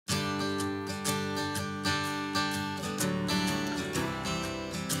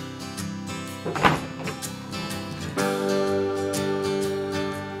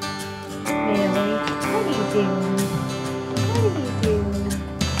doing? What are you doing?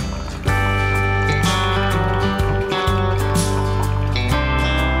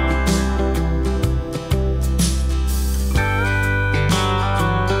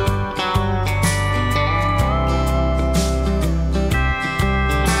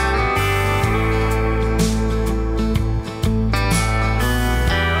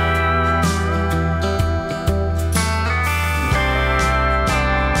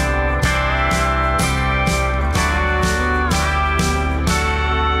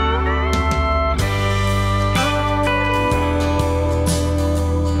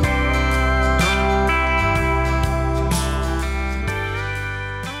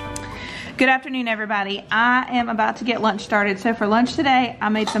 Good afternoon, everybody. I am about to get lunch started. So for lunch today, I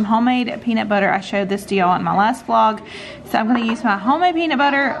made some homemade peanut butter. I showed this to y'all in my last vlog. So I'm going to use my homemade peanut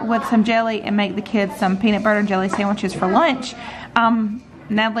butter with some jelly and make the kids some peanut butter and jelly sandwiches for lunch.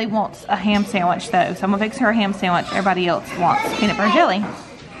 Natalie wants a ham sandwich though, so I'm going to fix her a ham sandwich. Everybody else wants peanut butter and jelly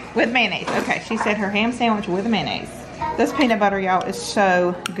with mayonnaise. Okay, she said her ham sandwich with mayonnaise. This peanut butter, y'all, is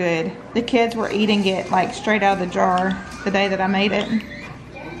so good. The kids were eating it like straight out of the jar the day that I made it.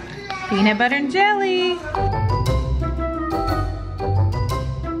 Peanut butter and jelly.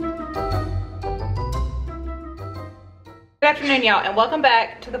 Good afternoon, y'all, and welcome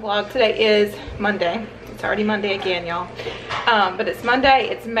back to the vlog. Today is Monday. It's already Monday again, y'all. But it's Monday.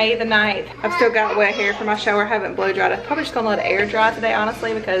 It's May the 9th. I've still got wet hair from my shower. I haven't blow dried. I'm probably just gonna let it air dry today,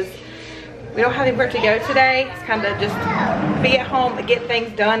 honestly, because we don't have anywhere to go today. It's kind of just be at home and get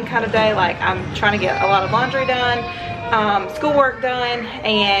things done kind of day. Like, I'm trying to get a lot of laundry done, schoolwork done,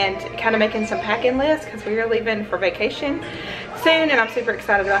 and kind of making some packing lists because we are leaving for vacation soon, and I'm super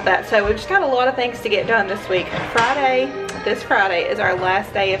excited about that. So we've just got a lot of things to get done this week. This Friday is our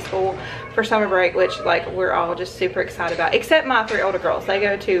last day of school for summer break, which like we're all just super excited about, except my 3 older girls. They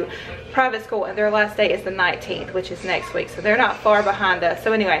go to private school and their last day is the 19th, which is next week, so they're not far behind us.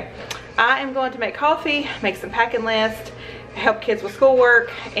 So anyway, I am going to make coffee, make some packing lists, help kids with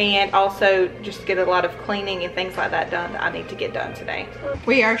schoolwork, and also just get a lot of cleaning and things like that done that I need to get done today.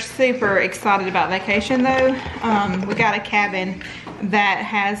 We are super excited about vacation though. We got a cabin that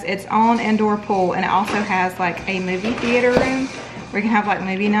has its own indoor pool, and it also has like a movie theater room where you can have like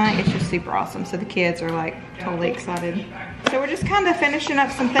movie night. It's just super awesome. So the kids are like totally excited. So we're just kind of finishing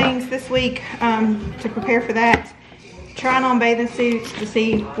up some things this week to prepare for that. Trying on bathing suits to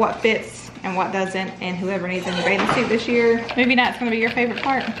see what fits and what doesn't, and whoever needs any bathing suit this year. Maybe night's gonna be your favorite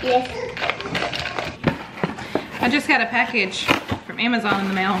part. Yes. I just got a package from Amazon in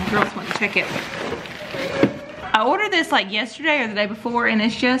the mail. Girls want to check it. I ordered this like yesterday or the day before, and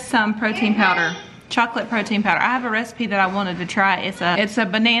it's just some protein powder. Chocolate protein powder. I have a recipe that I wanted to try. It's a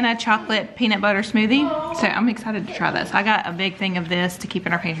banana chocolate peanut butter smoothie. So I'm excited to try this. I got a big thing of this to keep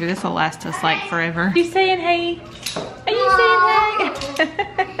in our pantry. This will last us like forever. You saying hey? Are you saying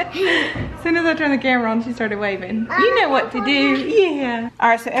hey? As soon as I turned the camera on, she started waving. You know what to do. Yeah. All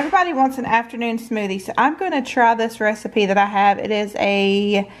right, so everybody wants an afternoon smoothie. So I'm going to try this recipe that I have. It is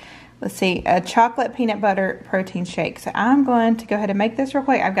a, let's see, a chocolate peanut butter protein shake. So I'm going to go ahead and make this real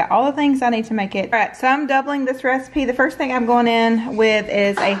quick. I've got all the things I need to make it. All right, so I'm doubling this recipe. The first thing I'm going in with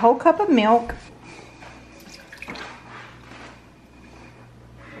is a whole cup of milk.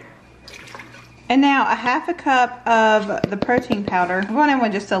 And now a half a cup of the protein powder. I'm going in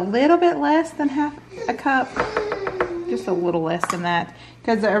with just a little bit less than half a cup. Just a little less than that.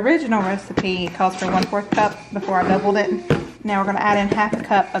 Because the original recipe calls for 1/4 cup before I doubled it. Now we're going to add in half a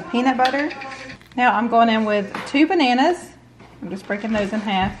cup of peanut butter. Now I'm going in with 2 bananas. I'm just breaking those in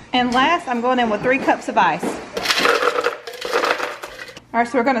half. And last, I'm going in with 3 cups of ice. All right,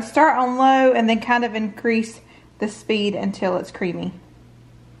 so we're going to start on low and then kind of increase the speed until it's creamy.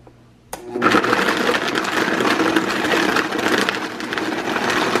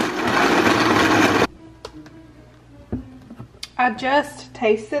 I just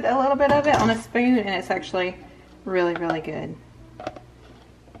tasted a little bit of it on a spoon, and it's actually really, really good.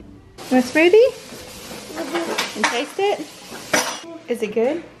 Want a smoothie? And taste it? Is it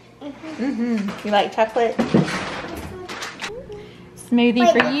good? Mm-hmm. You like chocolate?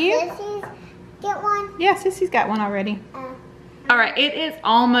 Smoothie for you? Sissies get one? Yeah, Sissy's got one already. All right, it is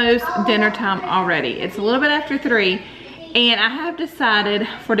almost dinner time already. It's a little bit after 3. And I have decided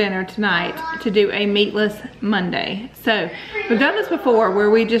for dinner tonight to do a meatless Monday. So we've done this before where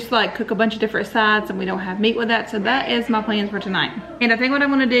we just like cook a bunch of different sides and we don't have meat with that. So that is my plans for tonight. And I think what I'm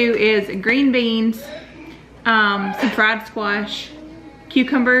gonna do is green beans, some fried squash,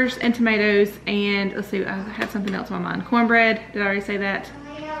 cucumbers and tomatoes, and let's see, I had something else on my mind. Cornbread, did I already say that?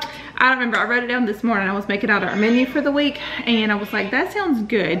 I don't remember, I wrote it down this morning. I was making out our menu for the week and I was like, that sounds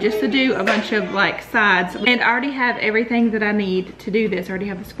good, just to do a bunch of like sides. And I already have everything that I need to do this. I already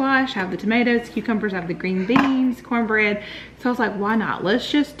have the squash, I have the tomatoes, cucumbers, I have the green beans, cornbread. So I was like, why not? Let's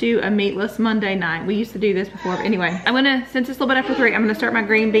just do a meatless Monday night. We used to do this before, but anyway, I'm gonna, since it's a little bit after 3, I'm gonna start my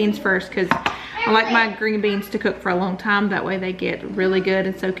green beans first because I like my green beans to cook for a long time. That way they get really good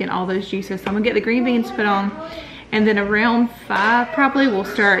and soak in all those juices. So I'm gonna get the green beans put on, and then around 5 probably we'll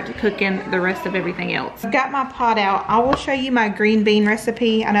start cooking the rest of everything else. I've got my pot out. I will show you my green bean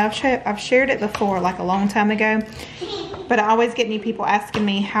recipe. I know I've shared it before, like a long time ago, but I always get new people asking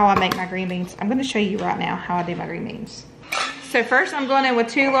me how I make my green beans. I'm gonna show you right now how I do my green beans. So first I'm going in with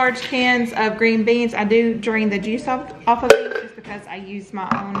 2 large cans of green beans. I do drain the juice off of it just because I use my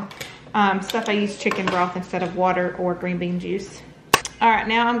own stuff. I use chicken broth instead of water or green bean juice. All right,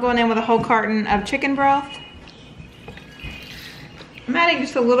 now I'm going in with a whole carton of chicken broth. I'm adding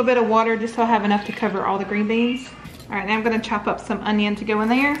just a little bit of water just so I have enough to cover all the green beans. All right, now I'm gonna chop up some onion to go in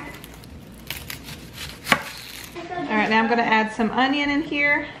there. All right, now I'm gonna add some onion in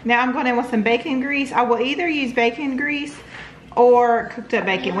here. Now I'm going in with some bacon grease. I will either use bacon grease or cooked up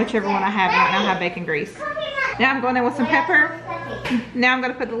bacon, whichever one I have. Right now I have bacon grease. Now I'm going in with some pepper. Now I'm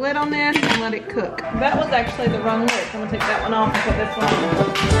gonna put the lid on this and let it cook. That was actually the wrong lid, so I'm gonna take that one off and put this one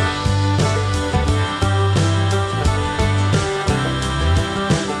on.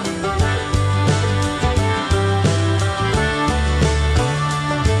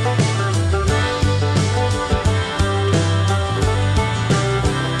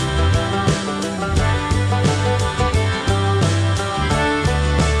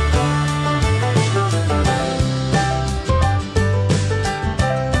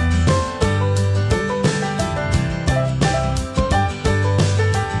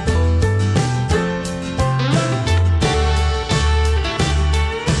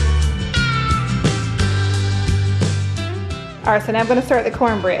 All right, so now I'm gonna start the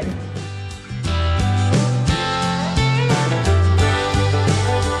cornbread.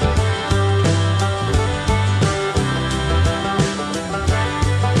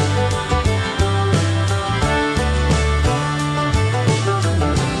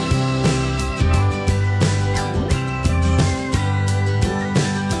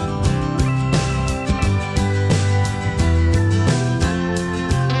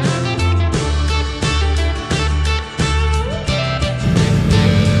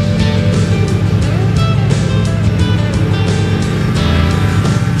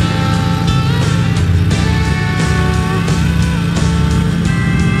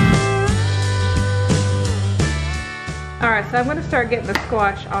 So I'm gonna start getting the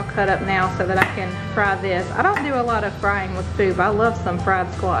squash all cut up now so that I can fry this. I don't do a lot of frying with food, but I love some fried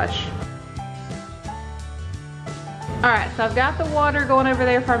squash. All right, so I've got the water going over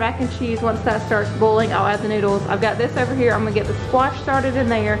there for our mac and cheese. Once that starts boiling, I'll add the noodles. I've got this over here. I'm gonna get the squash started in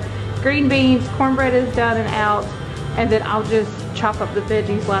there. Green beans, cornbread is done and out, and then I'll just chop up the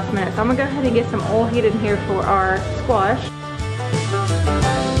veggies last minute. So I'm gonna go ahead and get some oil heated in here for our squash.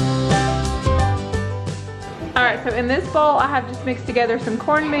 All right, so in this bowl, I have just mixed together some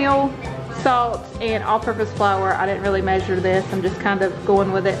cornmeal, salt, and all-purpose flour. I didn't really measure this. I'm just kind of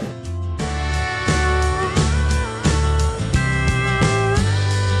going with it.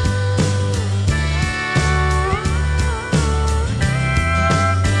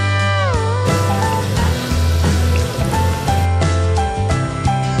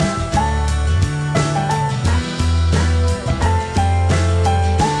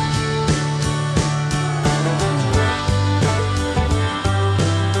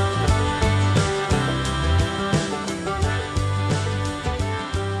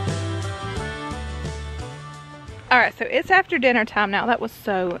 Alright, so it's after dinner time now. That was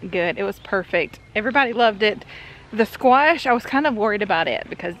so good. It was perfect. Everybody loved it. The squash, I was kind of worried about it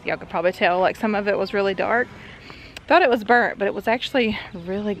because y'all could probably tell like some of it was really dark. Thought it was burnt, but it was actually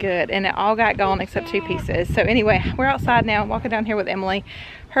really good, and it all got gone except 2 pieces. So anyway, we're outside now. I'm walking down here with Emily.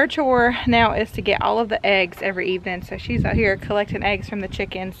 Her chore now is to get all of the eggs every evening. So she's out here collecting eggs from the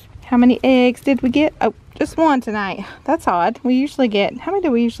chickens. How many eggs did we get? Oh, just 1 tonight. That's odd. We usually get, how many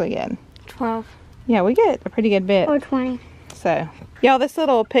do we usually get? 12. Yeah, we get a pretty good bit. Or 20. So, y'all, this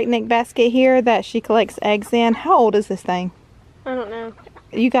little picnic basket here that she collects eggs in, how old is this thing? I don't know.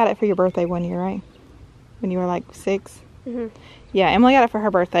 You got it for your birthday one year, right? When you were like 6? Mm-hmm. Yeah, Emily got it for her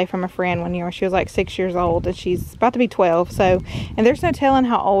birthday from a friend one year when she was like 6 years old, and she's about to be 12. So, and there's no telling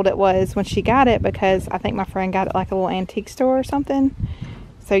how old it was when she got it, because I think my friend got it like a little antique store or something.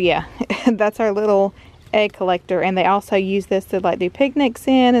 So yeah, that's our little egg collector, and they also use this to like do picnics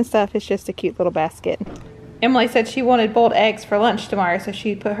in and stuff. It's just a cute little basket. Emily said she wanted boiled eggs for lunch tomorrow, so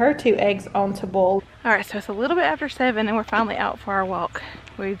she put her 2 eggs on to boil. All right, so it's a little bit after 7 and we're finally out for our walk.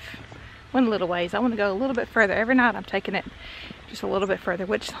 We've went a little ways. I want to go a little bit further. Every night I'm taking it just a little bit further,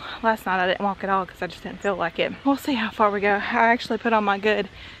 which last night I didn't walk at all because I just didn't feel like it. We'll see how far we go. I actually put on my good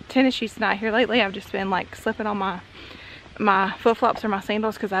tennis shoes tonight. Here lately I've just been like slipping on my flip-flops or my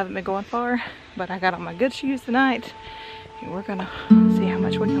sandals because I haven't been going far, but I got on my good shoes tonight and we're gonna see how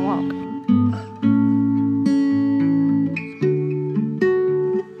much we can walk.